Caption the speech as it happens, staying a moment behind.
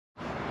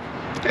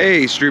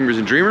Hey streamers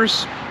and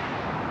dreamers,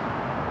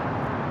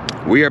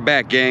 we are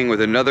back, gang,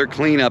 with another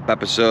cleanup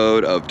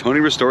episode of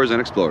Tony Restores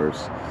and Explores.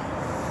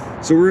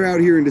 So we're out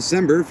here in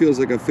December, feels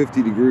like a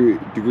 50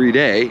 degree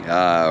day,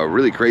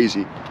 really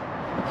crazy.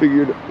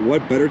 Figured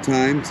what better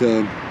time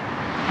to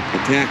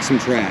attack some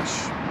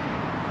trash.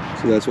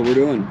 So that's what we're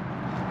doing.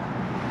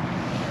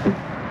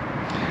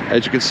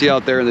 As you can see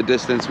out there in the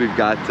distance, we've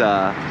got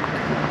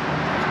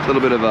a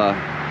little bit of a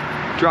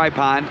dry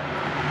pond,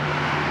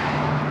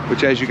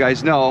 which, as you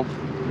guys know,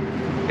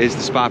 is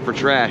the spot for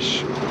trash.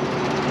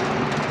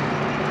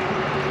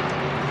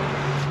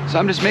 So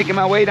I'm just making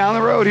my way down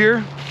the road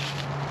here,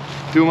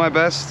 doing my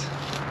best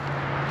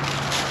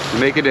to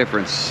make a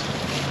difference.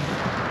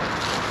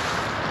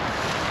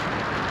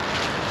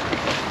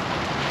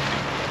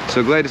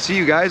 So glad to see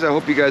you guys. I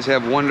hope you guys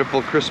have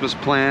wonderful Christmas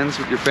plans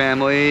with your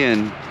family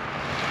and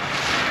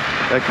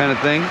that kind of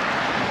thing.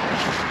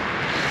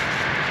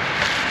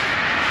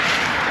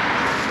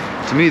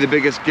 To me, the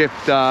biggest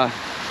gift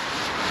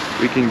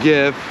we can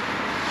give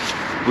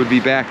would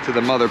be back to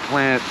the mother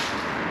plant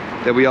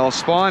that we all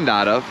spawned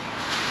out of,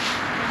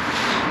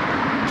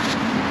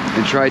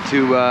 and try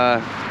to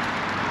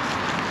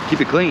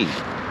keep it clean.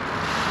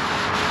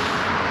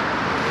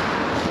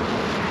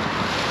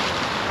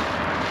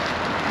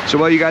 So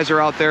while you guys are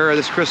out there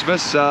this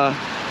Christmas,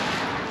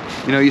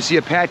 you know, you see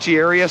a patchy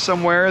area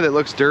somewhere that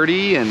looks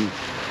dirty and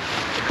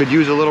could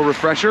use a little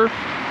refresher,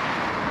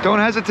 don't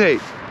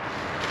hesitate.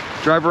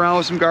 Drive around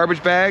with some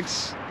garbage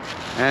bags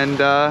and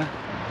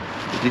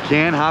if you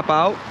can, hop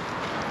out,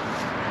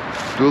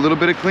 do a little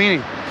bit of cleaning.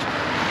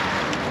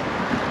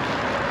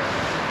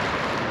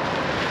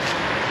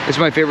 It's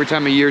my favorite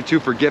time of year too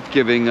for gift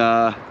giving.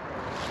 I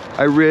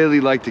really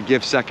like to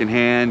gift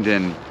secondhand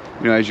and,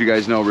 you know, as you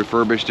guys know,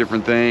 refurbish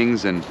different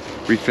things and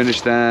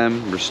refinish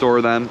them,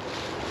 restore them.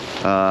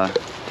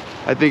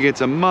 I think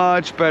it's a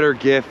much better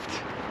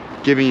gift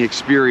giving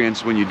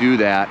experience when you do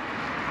that,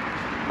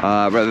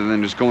 rather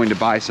than just going to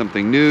buy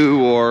something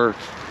new or,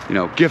 you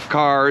know, gift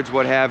cards,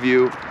 what have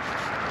you,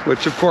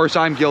 which of course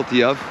I'm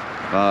guilty of.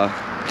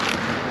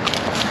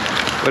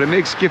 But it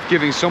makes gift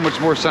giving so much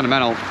more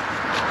sentimental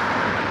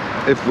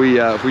if we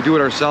do it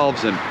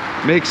ourselves and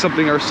make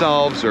something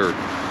ourselves, or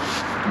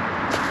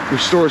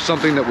restore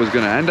something that was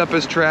going to end up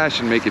as trash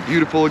and make it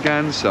beautiful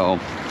again. So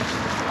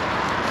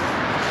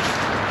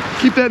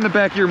keep that in the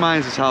back of your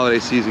minds this holiday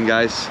season,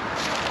 guys.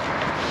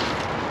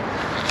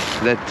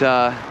 That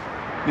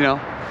you know,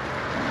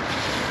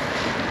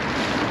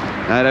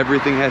 not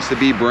everything has to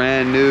be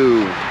brand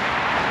new,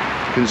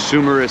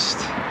 consumerist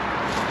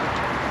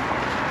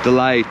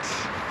delight.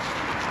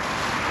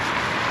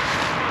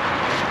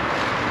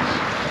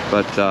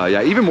 But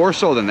yeah, even more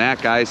so than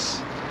that,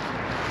 guys,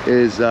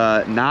 is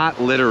not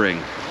littering.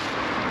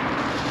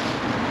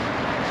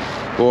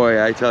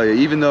 Boy, I tell you,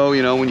 even though,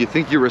 you know, when you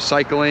think you're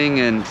recycling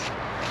and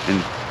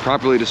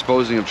properly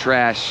disposing of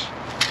trash,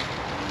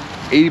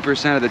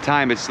 80% of the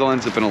time it still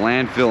ends up in a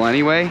landfill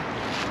anyway.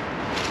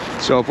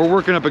 So if we're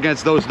working up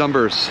against those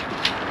numbers,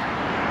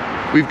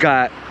 we've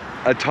got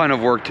a ton of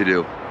work to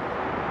do.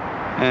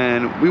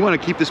 And we want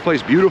to keep this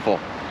place beautiful.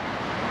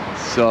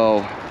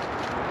 So,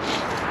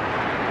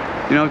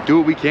 you know, do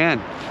what we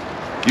can.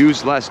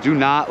 Use less, do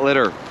not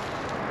litter.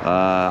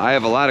 I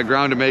have a lot of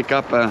ground to make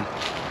up.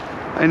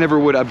 I never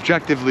would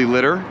objectively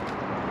litter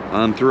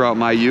throughout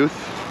my youth,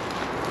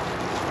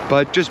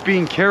 but just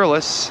being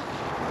careless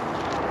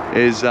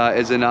is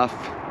enough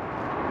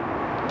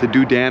to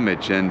do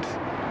damage. And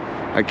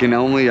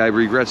I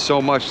regret so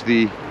much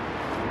the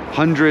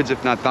hundreds,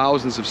 if not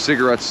thousands, of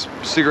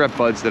cigarette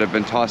butts that have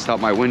been tossed out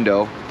my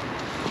window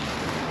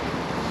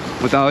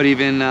without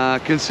even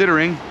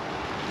considering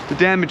the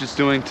damage it's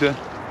doing to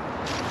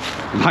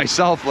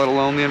myself, let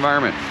alone the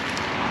environment.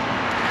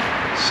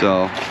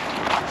 So,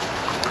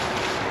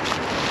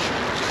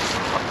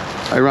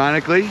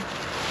 ironically,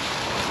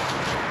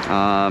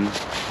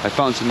 I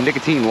found some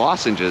nicotine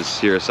lozenges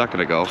here a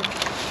second ago.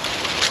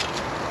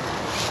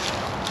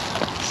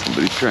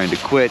 Somebody's trying to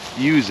quit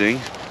using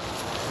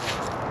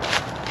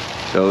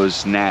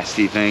those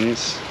nasty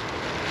things.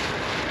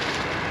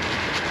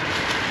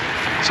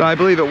 So I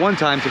believe at one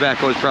time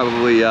tobacco was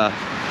probably, you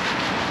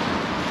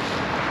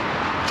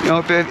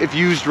know, if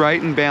used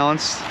right and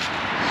balanced,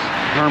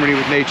 harmony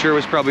with nature,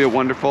 was probably a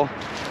wonderful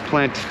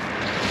plant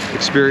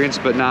experience.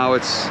 But now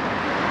it's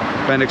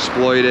been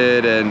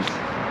exploited and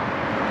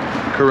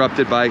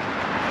corrupted by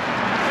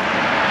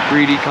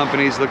greedy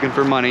companies looking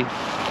for money to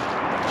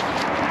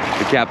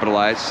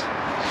capitalize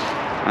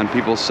on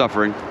people's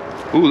suffering.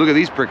 Ooh, look at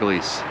these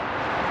pricklies.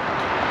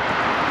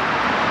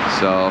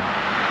 So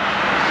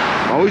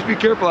always be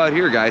careful out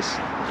here, guys.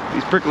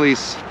 These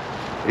pricklies,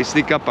 they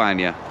sneak up on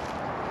you,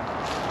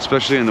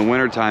 especially in the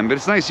winter time. But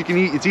it's nice, you can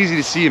eat, it's easy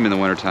to see them in the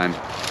winter time.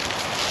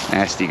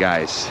 Nasty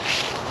guys.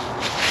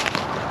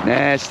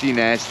 Nasty,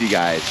 nasty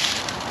guys.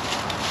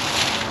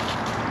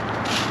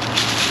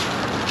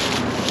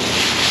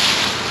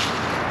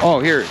 Oh,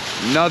 here,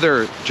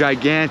 another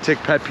gigantic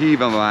pet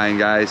peeve of mine,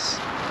 guys.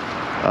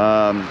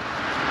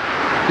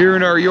 Here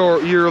in our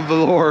year of the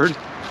Lord,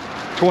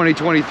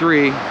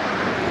 2023,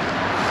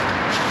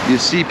 you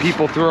see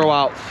people throw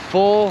out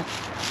full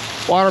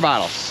water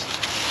bottles.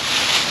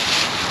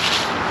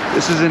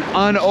 This is an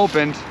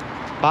unopened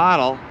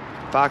bottle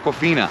of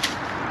Aquafina.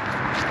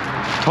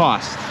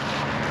 Tossed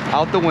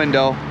out the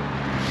window.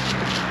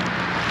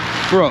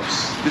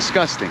 Gross,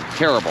 disgusting,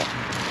 terrible.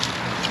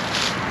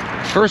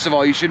 First of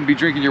all, you shouldn't be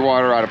drinking your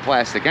water out of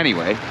plastic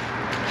anyway.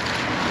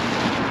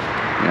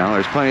 You know,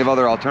 there's plenty of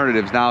other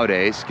alternatives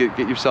nowadays. Get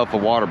yourself a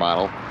water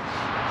bottle,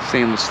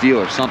 stainless steel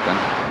or something.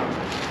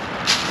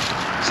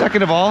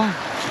 Second of all,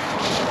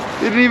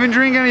 didn't even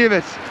drink any of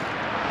it.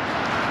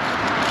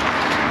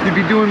 You'd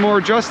be doing more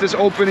justice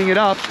opening it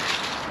up,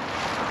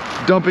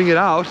 dumping it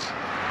out,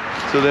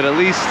 so that at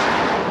least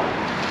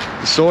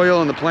the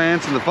soil and the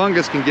plants and the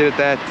fungus can get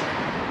at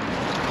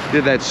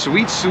that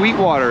sweet, sweet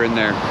water in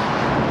there.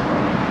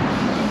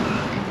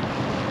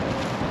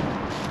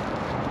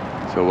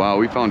 So wow,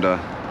 we found a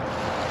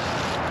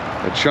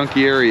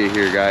chunky area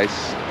here, guys.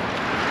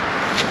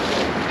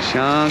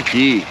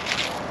 Chunky.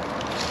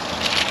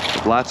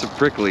 With lots of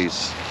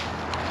pricklies.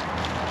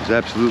 It's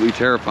absolutely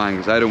terrifying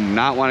because I do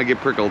not want to get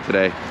prickled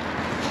today.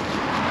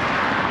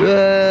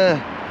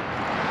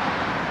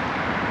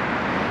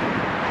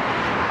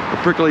 A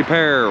prickly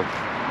pear.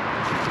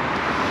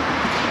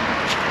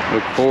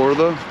 Look for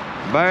the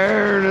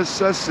bare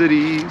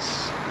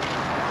necessities.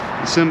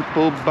 The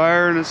simple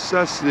bare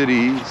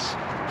necessities.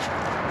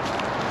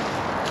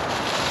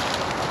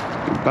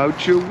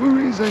 About your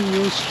worries and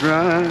your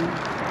strife.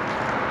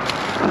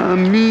 I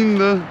mean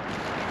the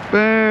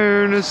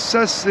bare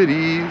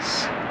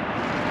necessities.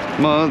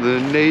 Mother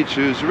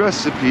Nature's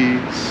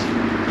recipes.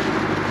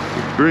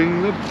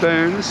 Bring the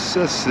bare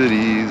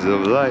necessities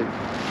of life.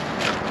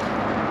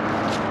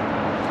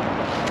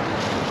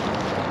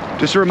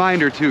 Just a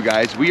reminder too,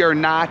 guys, we are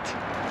not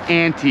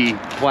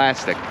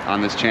anti-plastic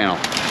on this channel.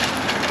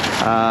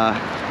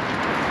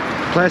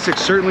 Plastic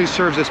certainly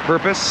serves its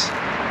purpose.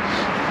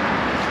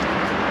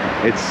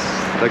 It's,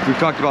 like we've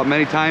talked about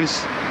many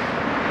times,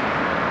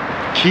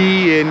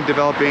 key in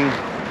developing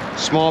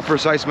small,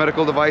 precise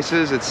medical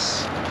devices. It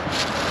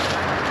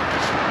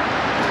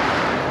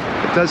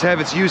does have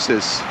its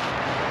uses,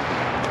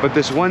 but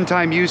this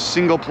one-time use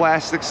single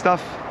plastic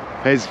stuff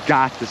has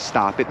got to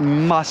stop. It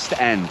must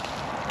end.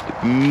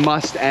 It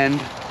must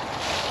end.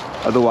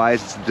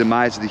 Otherwise, it's the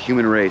demise of the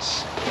human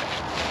race.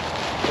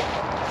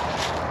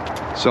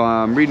 So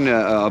I'm reading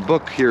a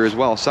book here as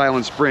well,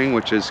 Silent Spring,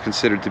 which is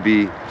considered to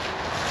be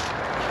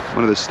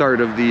one of the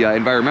start of the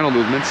environmental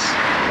movements.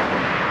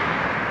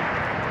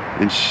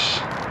 And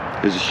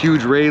there's a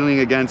huge railing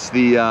against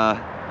the, oh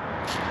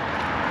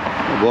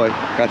boy,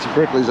 got some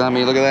pricklies on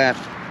me, look at that,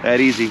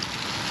 that easy.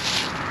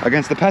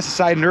 Against the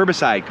pesticide and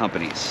herbicide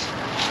companies.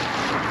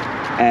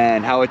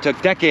 And how it took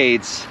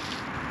decades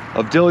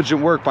of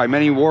diligent work by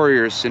many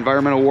warriors,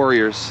 environmental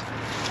warriors,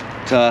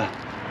 to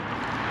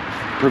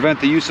prevent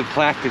the use of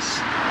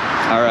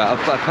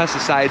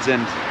pesticides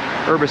and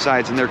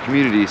herbicides in their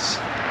communities.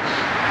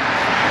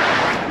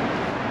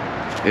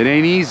 It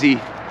ain't easy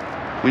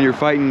when you're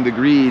fighting the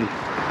greed.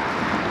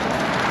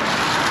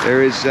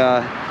 There is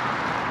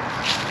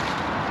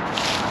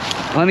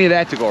plenty of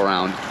that to go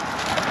around.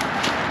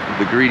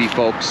 The greedy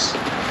folks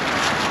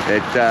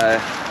that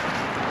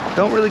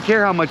don't really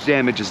care how much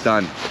damage is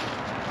done.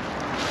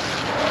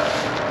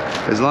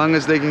 As long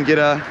as they can get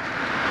a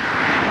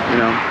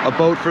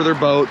boat for their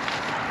boat.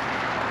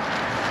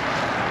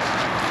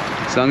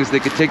 As long as they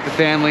could take the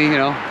family,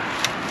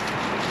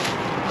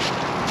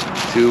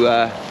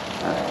 to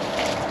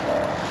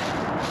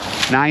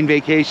 9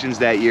 vacations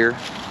that year,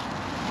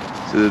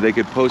 so that they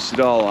could post it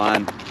all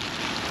on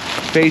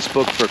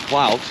Facebook for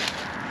clout.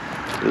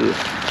 Ugh.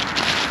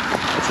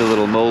 That's a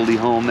little moldy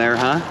home there,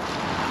 huh?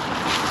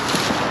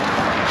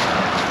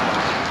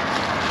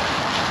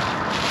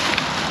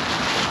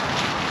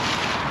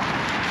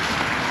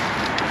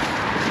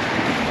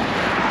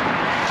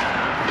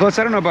 Plus,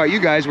 I don't know about you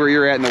guys where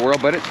you're at in the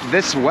world, but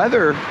this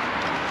weather,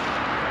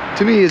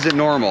 to me, isn't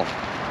normal.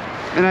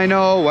 And I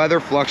know weather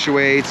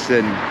fluctuates,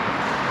 and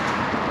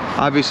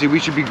obviously we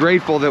should be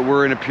grateful that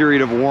we're in a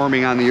period of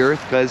warming on the earth,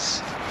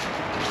 because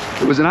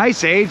if it was an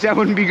ice age, that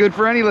wouldn't be good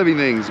for any living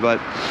things. But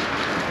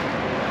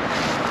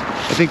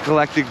I think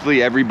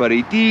collectively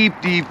everybody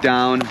deep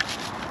down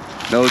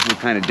knows what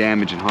kind of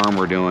damage and harm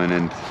we're doing,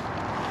 and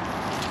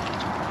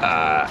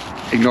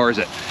ignores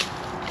it.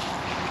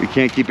 We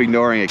can't keep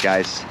ignoring it,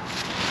 guys.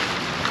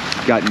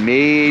 We've got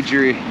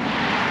major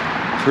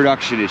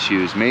production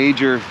issues,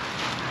 major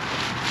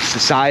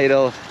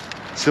societal,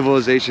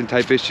 civilization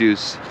type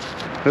issues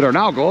that are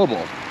now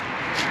global,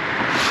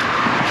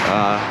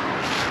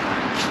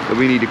 that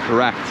we need to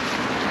correct.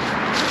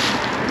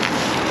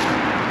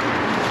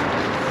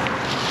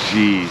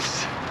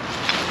 Jeez.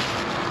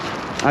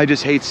 I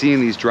just hate seeing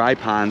these dry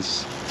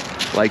ponds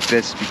like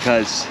this,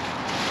 because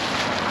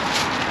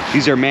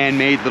these are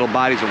man-made little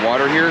bodies of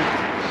water here,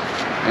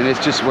 and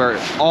it's just where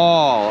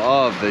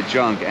all of the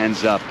junk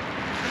ends up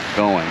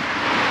going.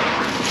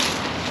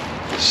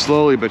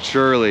 Slowly but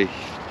surely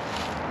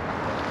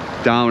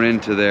down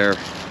into there,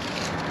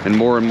 and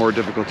more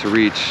difficult to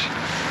reach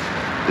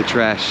the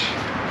trash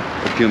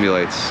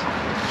accumulates.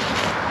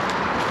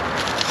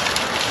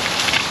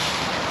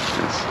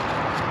 It's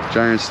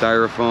giant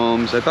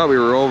styrofoams. I thought we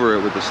were over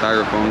it with the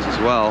styrofoams as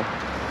well.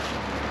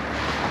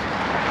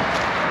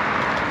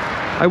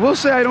 I will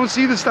say I don't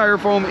see the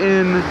styrofoam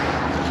in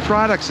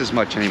products as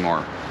much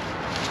anymore.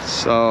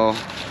 So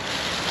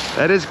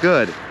that is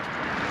good.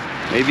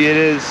 Maybe it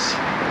is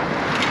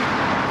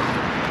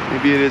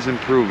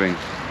improving.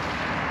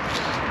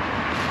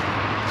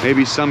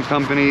 Maybe some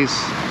companies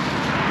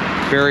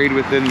buried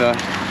within the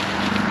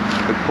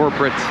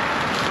corporate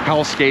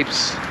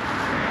hellscapes,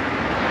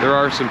 there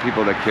are some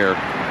people that care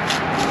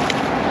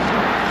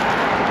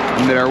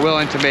and that are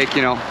willing to make,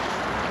 you know,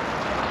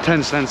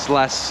 10 cents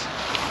less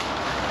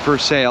per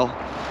sale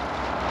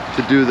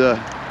to do the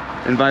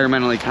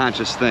environmentally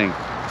conscious thing,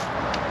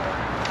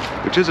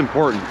 which is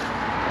important.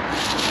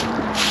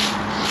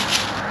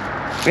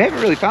 We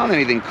haven't really found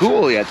anything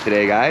cool yet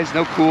today, guys.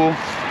 No cool,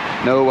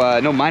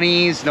 no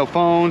monies, no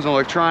phones, no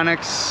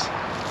electronics.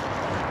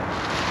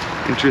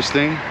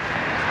 Interesting.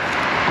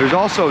 There's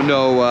also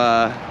no,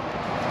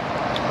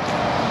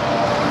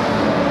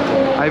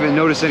 I haven't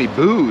noticed any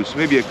booze.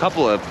 Maybe a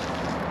couple of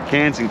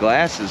cans and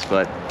glasses,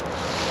 but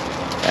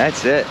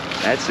that's it.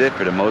 That's it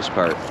for the most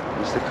part.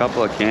 Just a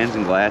couple of cans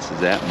and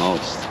glasses at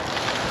most.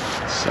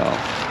 So,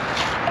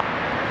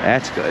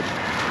 that's good.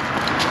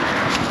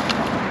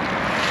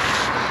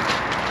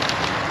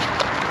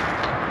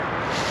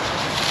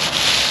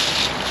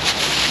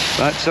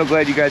 But so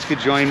glad you guys could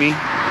join me.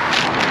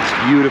 It's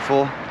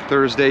beautiful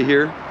Thursday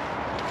here.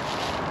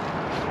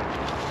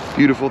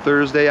 Beautiful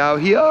Thursday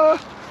out here.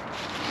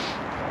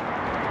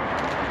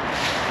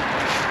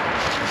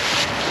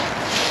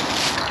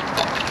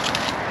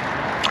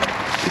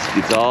 This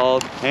gets all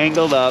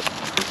tangled up.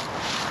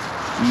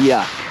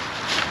 Yuck.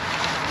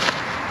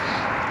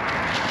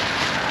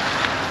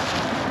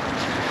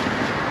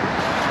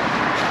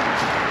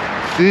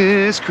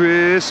 This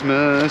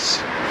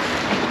Christmas.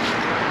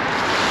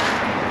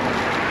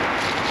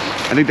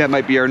 I think that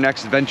might be our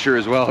next venture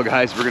as well,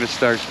 guys. We're gonna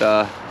start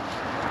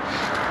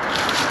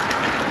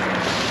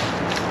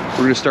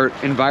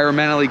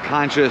environmentally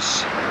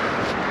conscious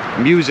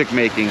music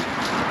making.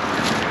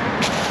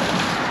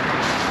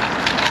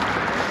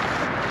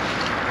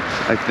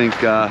 I think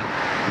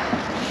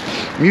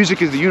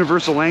music is the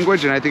universal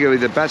language, and I think it would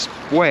be the best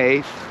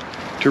way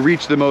to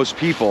reach the most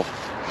people.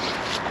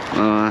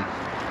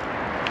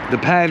 The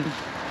pen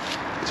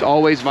is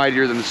always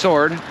mightier than the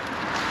sword.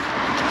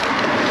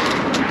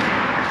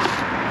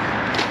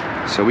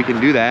 So we can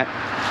do that.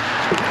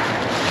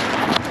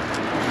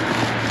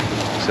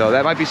 So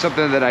that might be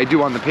something that I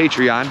do on the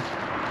Patreon.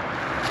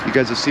 You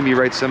guys will see me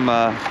write some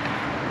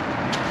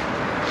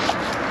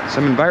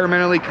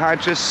environmentally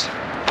conscious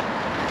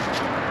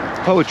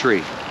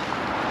poetry.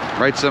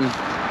 Write some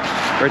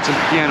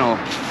piano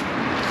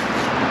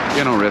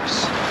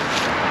riffs.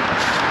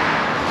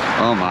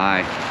 Oh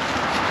my.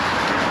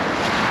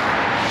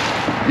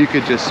 You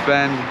could just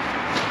spend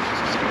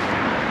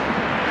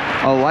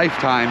a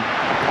lifetime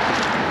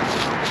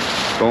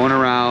going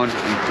around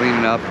and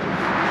cleaning up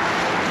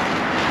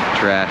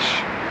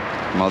trash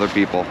from other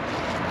people.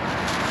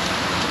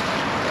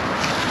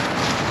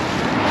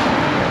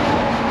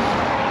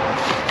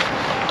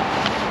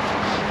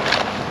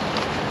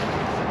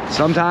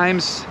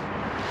 Sometimes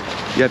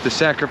you have to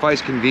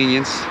sacrifice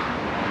convenience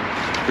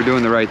for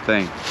doing the right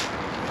thing.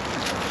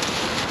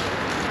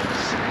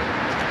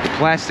 The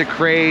plastic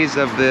craze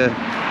of the,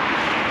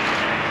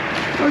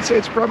 I would say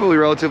it's probably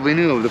relatively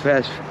new, of the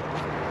past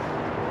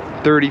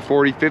 30,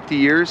 40, 50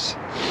 years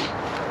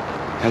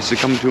has to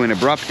come to an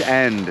abrupt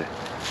end.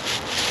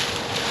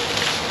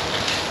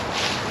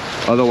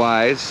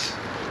 Otherwise,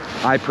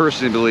 I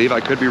personally believe, I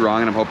could be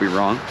wrong and I'm hoping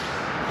wrong,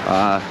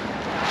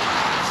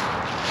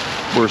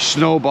 we're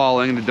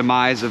snowballing the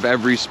demise of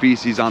every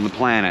species on the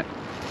planet.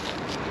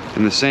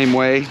 In the same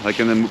way, like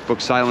in the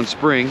book Silent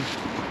Spring,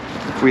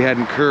 if we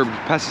hadn't curbed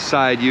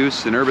pesticide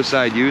use and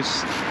herbicide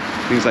use,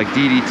 things like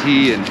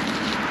DDT and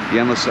the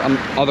endless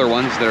other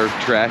ones that are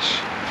trash.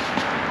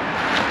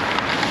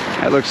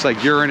 That looks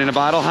like urine in a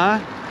bottle, huh?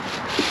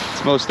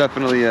 It's most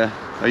definitely a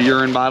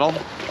urine bottle.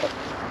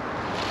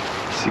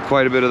 See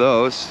quite a bit of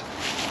those.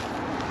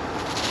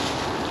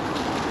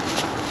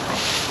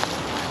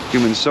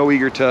 Humans so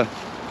eager to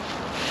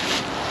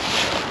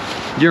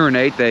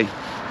urinate, they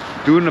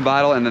do it in a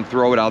bottle and then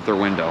throw it out their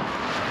window.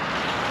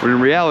 But in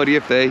reality,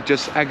 if they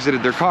just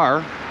exited their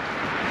car,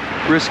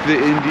 risk the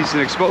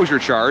indecent exposure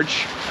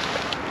charge,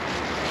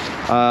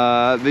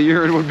 the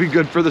urine would be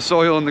good for the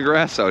soil and the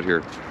grass out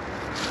here.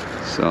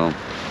 So,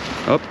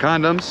 oh,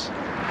 condoms.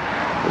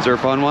 Those are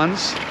fun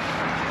ones.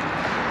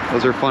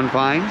 Those are fun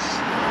finds.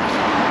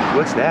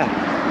 What's that?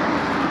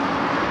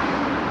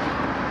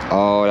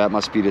 Oh, that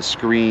must be the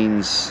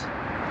screens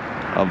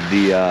of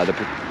the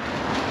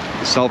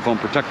cell phone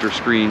protector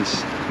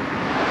screens.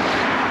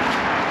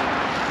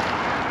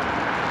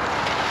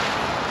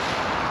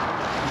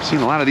 I've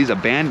seen a lot of these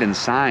abandoned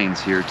signs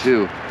here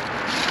too.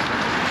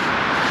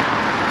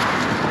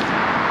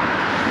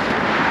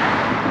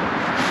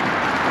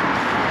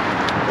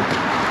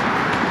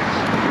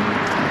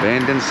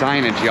 Abandoned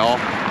signage, y'all.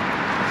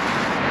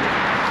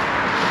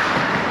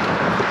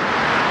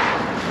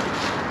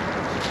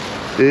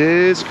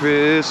 This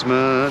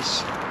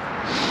Christmas.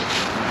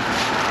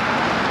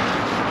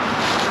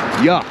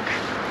 Yuck.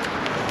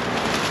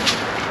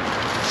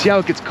 See how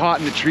it gets caught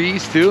in the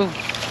trees too?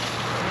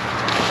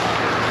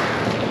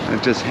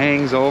 It just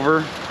hangs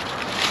over.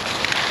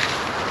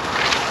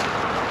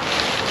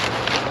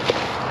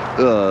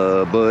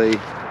 Oh boy,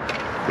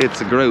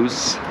 it's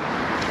gross.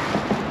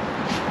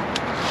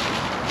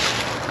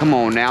 Come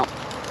on now.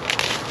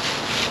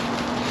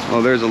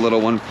 Oh, there's a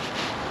little one.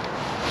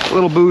 A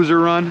little boozer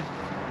run.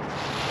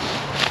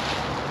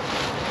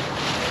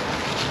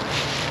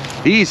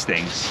 These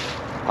things,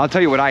 I'll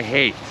tell you what I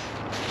hate.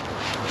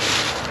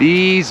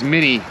 These the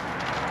mini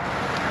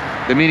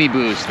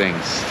booze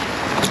things.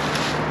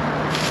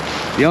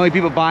 The only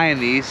people buying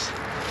these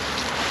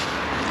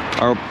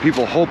are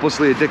people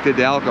hopelessly addicted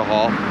to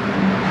alcohol.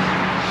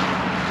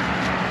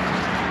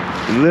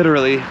 And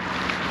literally,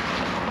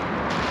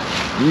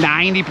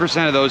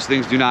 90% of those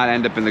things do not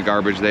end up in the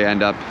garbage. They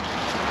end up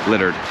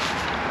littered.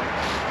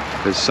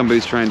 Because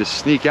somebody's trying to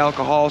sneak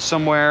alcohol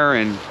somewhere,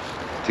 and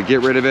to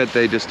get rid of it,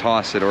 they just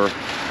toss it, or,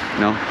 you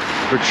know,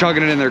 they're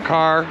chugging it in their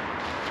car.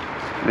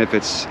 And if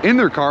it's in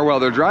their car while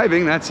they're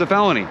driving, that's a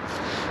felony.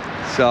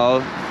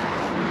 So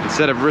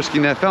instead of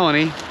risking that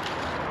felony,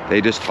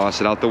 they just toss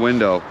it out the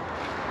window.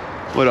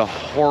 What a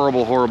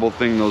horrible, horrible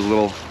thing those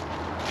little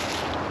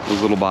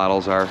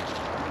bottles are.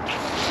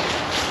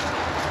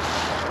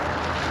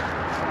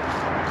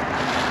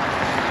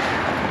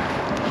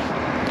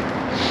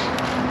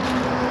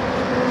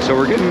 So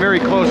we're getting very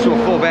close to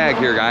a full bag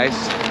here, guys.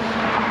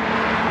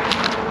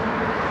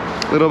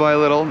 Little by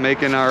little,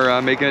 making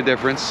a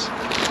difference.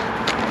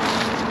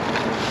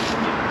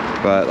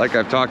 But like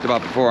I've talked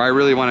about before, I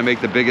really want to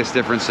make the biggest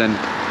difference and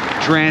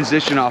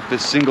transition off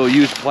this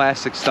single-use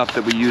plastic stuff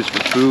that we use for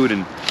food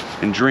and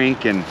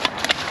drink and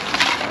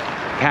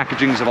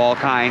packagings of all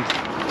kind.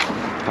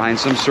 Find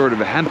some sort of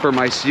a hemp or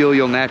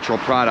mycelial natural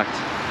product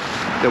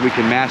that we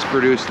can mass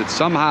produce that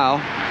somehow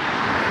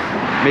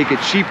make it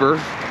cheaper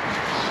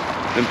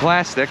than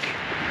plastic.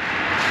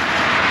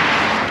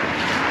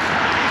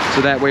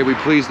 So that way we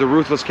please the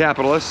ruthless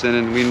capitalists,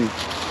 and we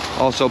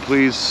also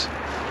please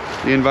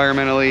the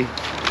environmentally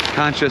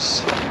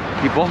conscious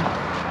people,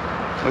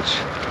 which,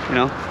 you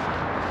know,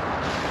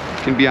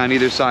 can be on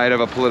either side of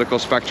a political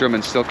spectrum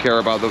and still care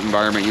about the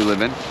environment you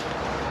live in.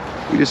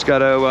 We just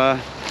gotta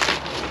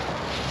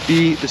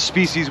be the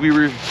species we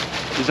were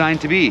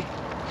designed to be.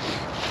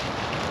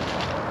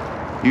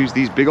 Use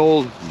these big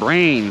old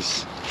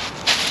brains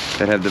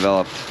that have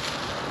developed.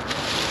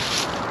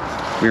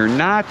 We are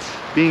not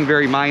being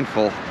very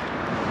mindful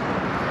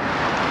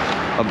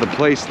of the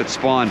place that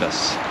spawned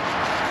us.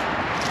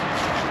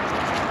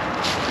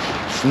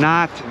 It's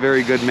not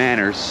very good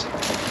manners.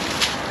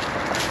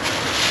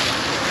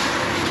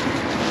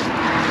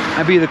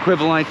 That'd be the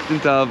equivalent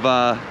of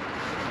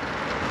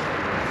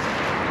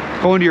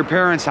going to your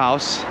parents'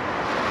 house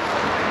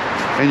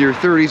in your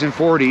 30s and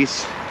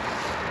 40s,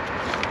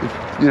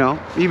 you know,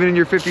 even in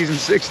your 50s and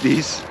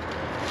 60s,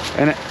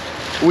 and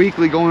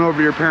weekly going over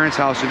to your parents'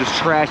 house and just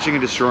trashing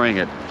and destroying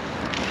it.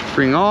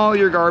 Bringing all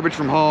your garbage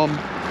from home,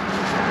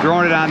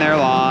 throwing it on their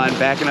lawn,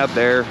 backing up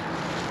their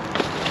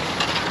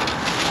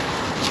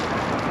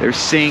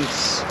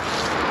sinks.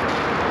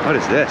 What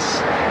is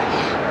this?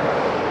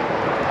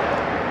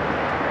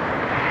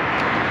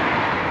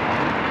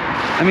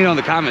 Let me know in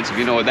the comments if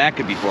you know what that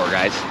could be for,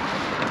 guys.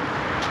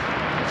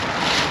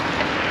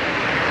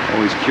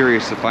 Always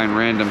curious to find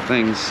random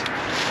things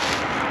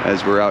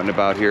as we're out and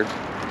about here.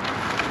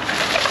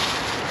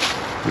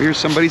 Here's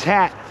somebody's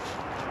hat.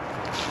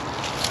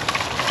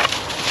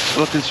 A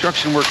little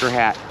construction worker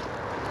hat.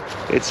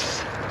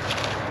 It's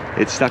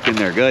stuck in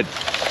there good.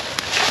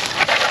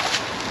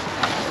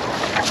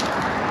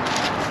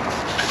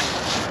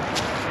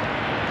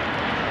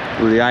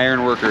 We're the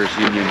Iron Workers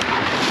Union.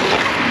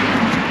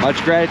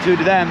 Much gratitude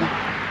to them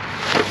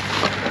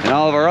and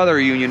all of our other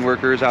union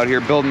workers out here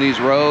building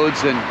these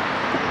roads and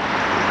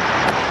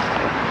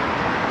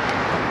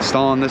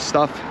installing this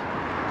stuff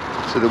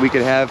so that we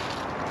could have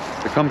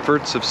the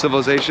comforts of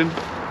civilization.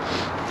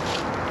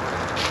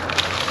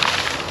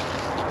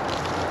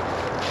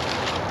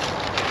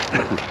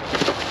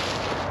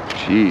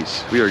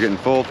 Jeez, we are getting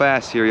full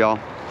fast here, y'all.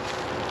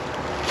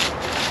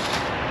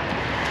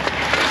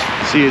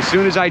 See, as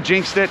soon as I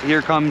jinxed it,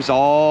 here comes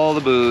all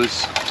the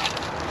booze.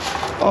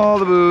 All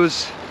the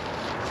booze.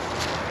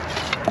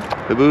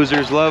 The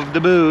boozers love to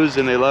booze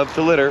and they love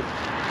to litter.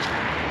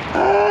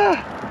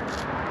 Ah!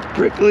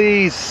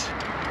 Pricklies!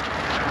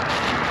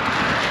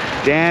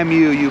 Damn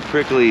you, you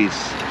pricklies.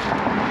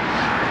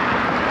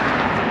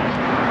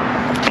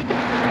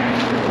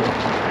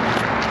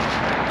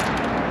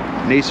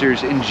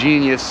 Nacer's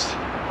ingenious,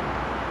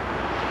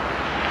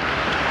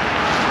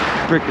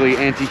 prickly,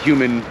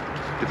 anti-human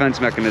defense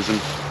mechanism.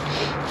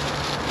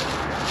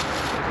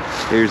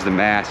 Here's the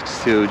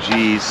masks too,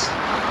 geez.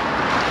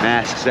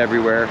 Masks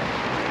everywhere.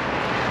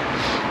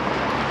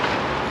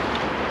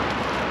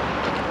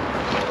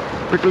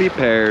 Prickly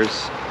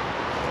pears.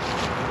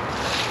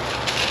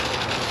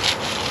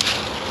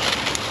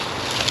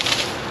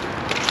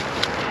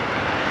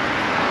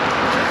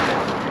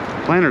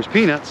 Planter's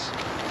peanuts.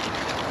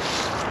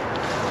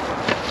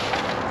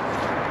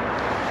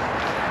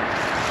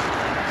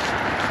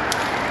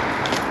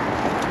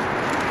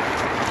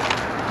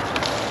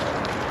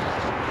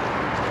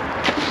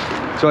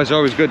 So it's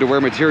always good to wear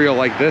material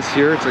like this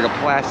here. It's like a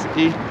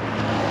plasticky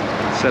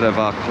instead of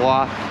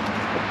cloth,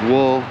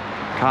 wool,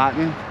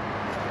 cotton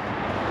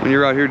when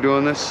you're out here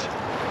doing this.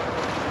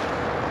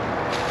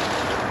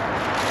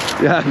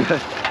 Yeah,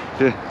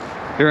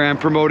 here I am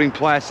promoting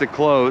plastic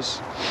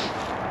clothes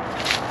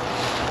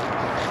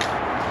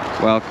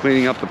while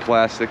cleaning up the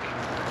plastic.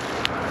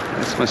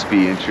 This must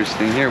be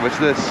interesting. Here, what's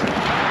this?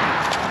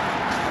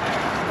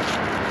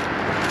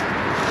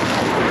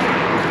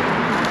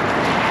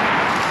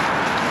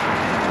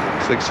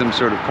 Looks like some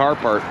sort of car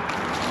part.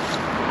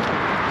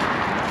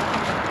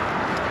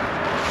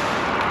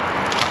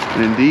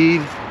 And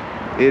indeed,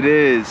 it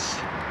is.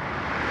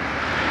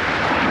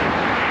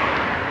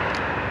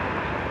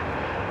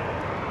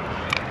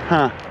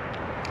 Huh.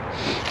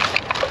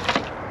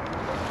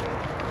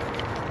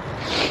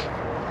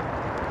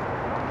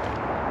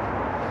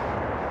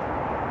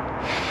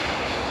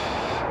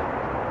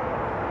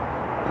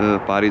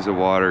 Bodies of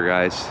water,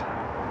 guys.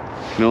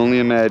 Can only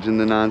imagine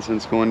the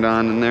nonsense going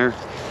on in there.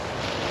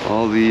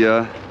 All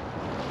the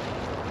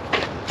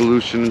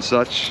pollution and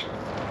such.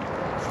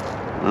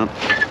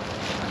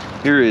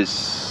 Here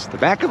is the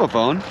back of a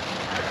phone.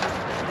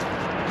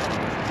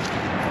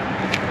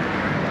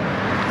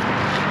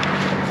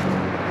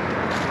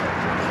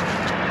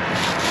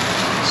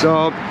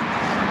 So,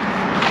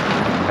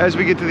 as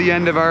we get to the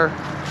end of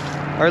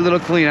our little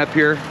cleanup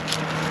here,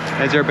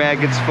 as our bag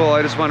gets full,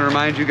 I just want to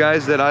remind you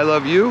guys that I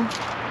love you,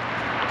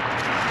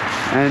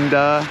 and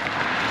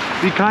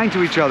be kind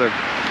to each other.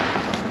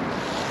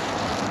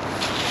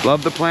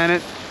 Love the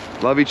planet,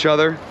 love each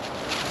other,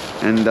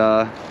 and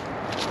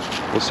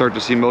we'll start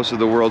to see most of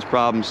the world's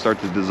problems start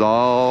to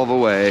dissolve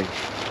away.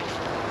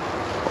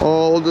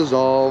 All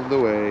dissolved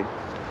away.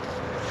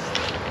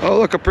 Oh,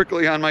 look, a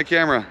prickly on my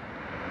camera.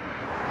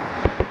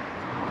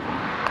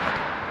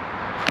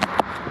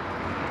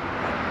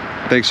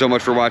 Thanks so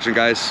much for watching,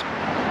 guys.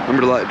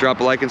 Remember to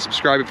drop a like and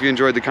subscribe if you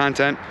enjoyed the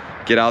content.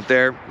 Get out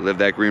there, live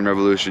that green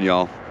revolution,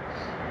 y'all.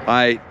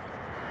 Bye.